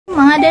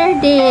Mother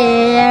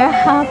dear,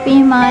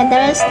 happy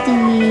Mother's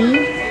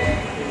Day.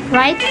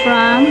 Right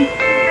from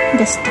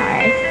the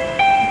start,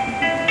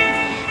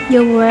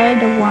 you were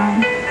the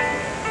one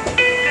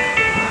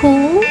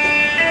who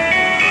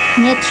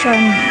nurtured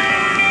me,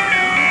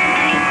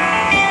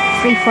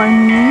 free for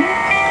me,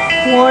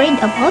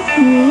 worried about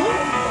me,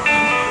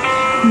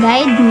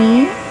 guide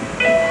me,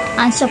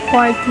 and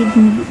supported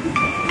me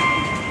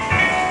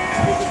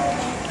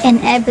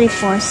in every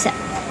facet.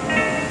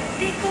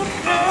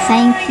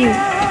 Thank you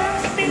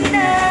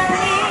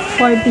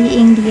for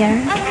being there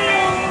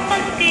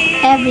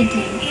every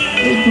day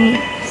with me,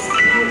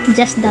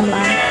 just the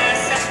love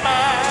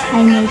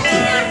I need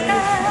you.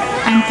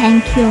 And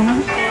thank you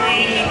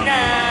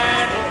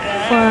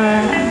for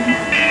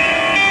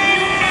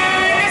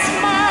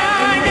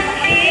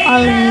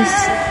always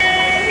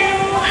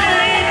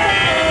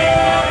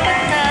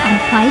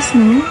advise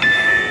me,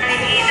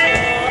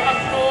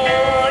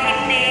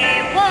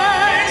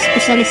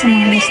 especially sa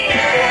mga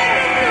mistake.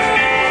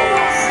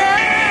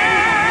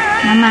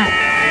 Mama,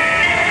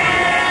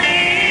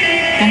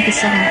 thank you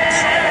so much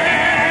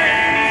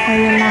for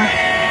your love.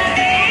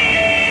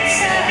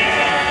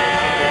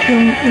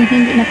 Yung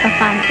hindi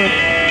napapagod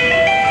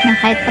na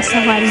kahit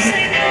pasaway,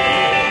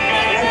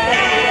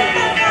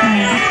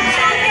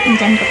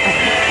 andyan ko pa.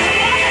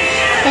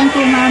 Thank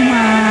you,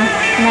 Mama.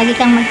 Lagi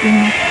kang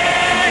mag-ingat.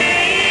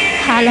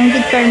 Halong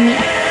good for me.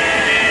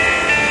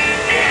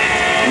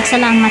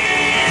 Salamat.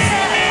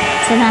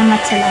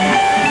 Salamat.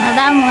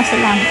 Maraming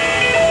salamat.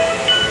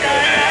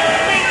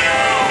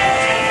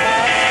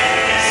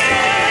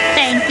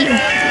 Thank you.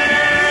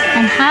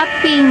 And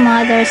happy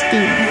Mother's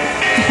Day.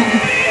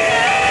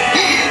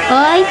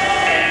 Oy,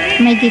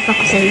 may gift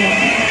ako sa iyo.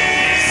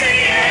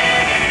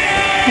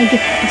 May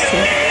gift ako sa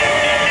iyo.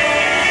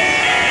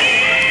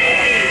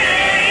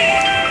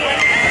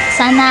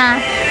 Sana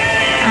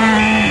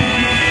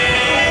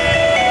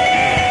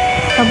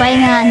kabay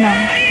nga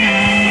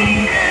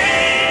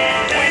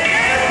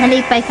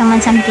nalipay ka man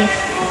sa gift.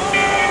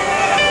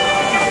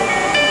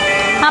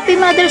 Happy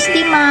Mother's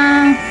Day,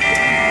 Ma.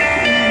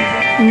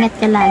 Ingat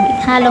ka lagi.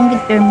 Halong good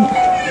for me.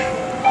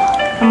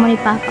 Kamu ni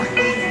Papa.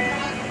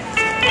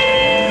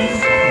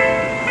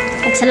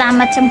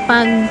 Salamat sa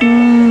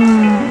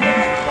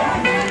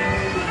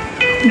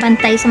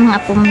bantay sa mga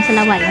apo mo sa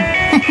lawayan.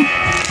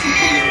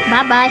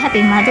 Bye-bye.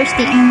 Happy Mother's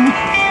Day.